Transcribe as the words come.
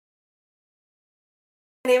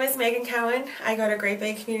My name is Megan Cowan. I go to Great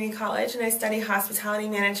Bay Community College and I study hospitality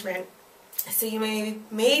management. So you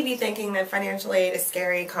may be thinking that financial aid is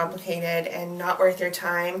scary, complicated, and not worth your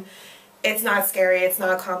time. It's not scary, it's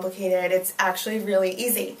not complicated, it's actually really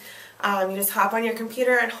easy. You just hop on your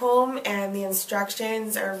computer at home and the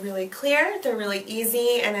instructions are really clear, they're really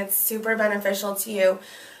easy, and it's super beneficial to you.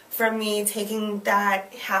 For me, taking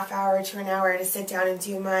that half hour to an hour to sit down and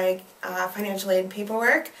do my financial aid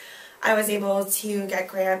paperwork, I was able to get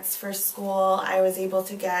grants for school, I was able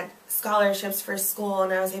to get scholarships for school,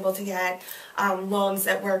 and I was able to get loans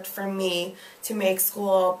that worked for me to make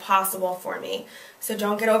school possible for me. So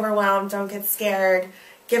don't get overwhelmed, don't get scared,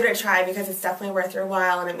 give it a try because it's definitely worth your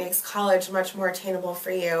while and it makes college much more attainable for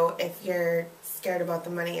you if you're scared about the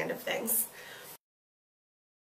money end of things.